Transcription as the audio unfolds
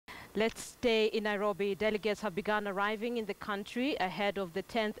Let's stay in Nairobi. Delegates have begun arriving in the country ahead of the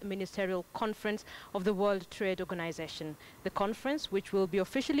 10th Ministerial Conference of the World Trade Organization. The conference, which will be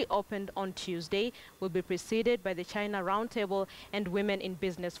officially opened on Tuesday, will be preceded by the China Roundtable and Women in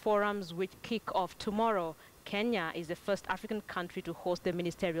Business Forums, which kick off tomorrow. Kenya is the first African country to host the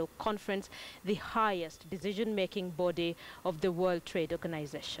Ministerial Conference, the highest decision-making body of the World Trade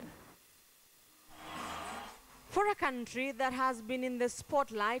Organization. For a country that has been in the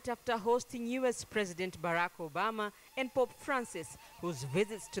spotlight after hosting U.S. President Barack Obama and Pope Francis, whose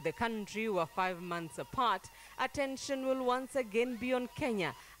visits to the country were 5 months apart, attention will once again be on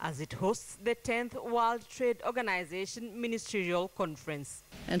Kenya as it hosts the 10th World Trade Organization Ministerial Conference.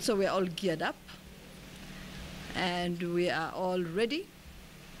 And so we're all geared up, and we are all ready,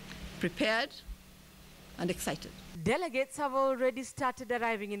 prepared, and excited. Delegates have already started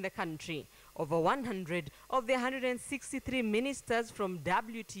arriving in the country. Over 100 of the 163 ministers from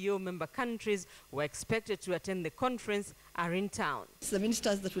WTO member countries who are expected to attend the conference are in town. It's the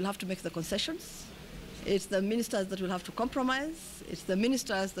ministers that will have to make the concessions. It's the ministers that will have to compromise. It's the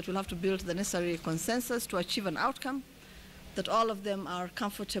ministers that will have to build the necessary consensus to achieve an outcome that all of them are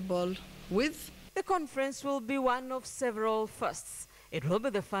comfortable with. The conference will be one of several firsts. It will be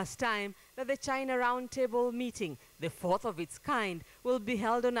the first time that the China Roundtable meeting, the fourth of its kind, will be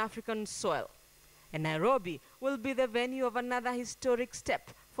held on African soil. And Nairobi will be the venue of another historic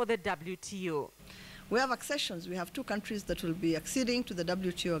step for the WTO. We have accessions. We have two countries that will be acceding to the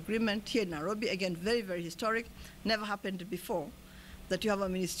WTO agreement here in Nairobi. Again, very, very historic. Never happened before that you have a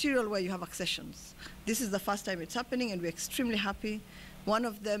ministerial where you have accessions. This is the first time it's happening, and we're extremely happy. One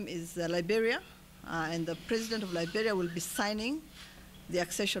of them is Liberia, and the president of Liberia will be signing the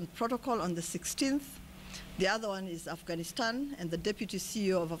accession protocol on the 16th. The other one is Afghanistan, and the deputy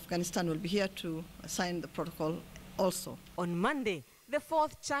CEO of Afghanistan will be here to sign the protocol also. On Monday, the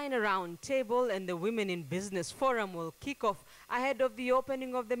fourth China Roundtable and the Women in Business Forum will kick off ahead of the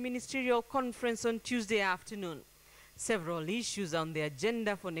opening of the ministerial conference on Tuesday afternoon. Several issues on the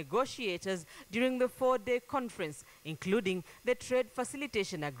agenda for negotiators during the four-day conference, including the Trade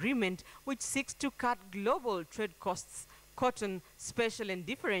Facilitation Agreement, which seeks to cut global trade costs, cotton, special and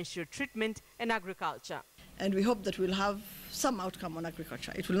differential treatment, and agriculture. And we hope that we'll have some outcome on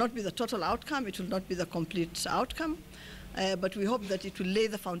agriculture. It will not be the total outcome, it will not be the complete outcome, but we hope that it will lay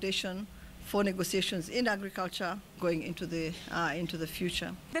the foundation for negotiations in agriculture going into the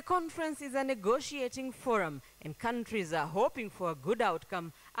future. The conference is a negotiating forum, and countries are hoping for a good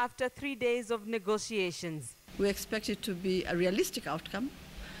outcome after 3 days of negotiations. We expect it to be a realistic outcome.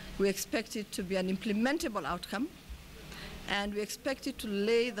 We expect it to be an implementable outcome. And we expect it to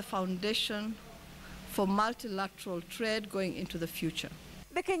lay the foundation for multilateral trade going into the future.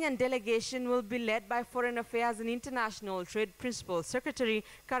 The Kenyan delegation will be led by Foreign Affairs and International Trade Principal Secretary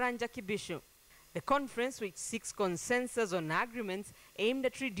Karanja Kibishu. The conference, which seeks consensus on agreements aimed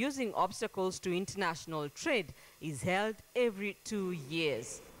at reducing obstacles to international trade, is held every 2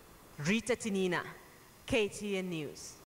 years. Rita Tinina, KTN News.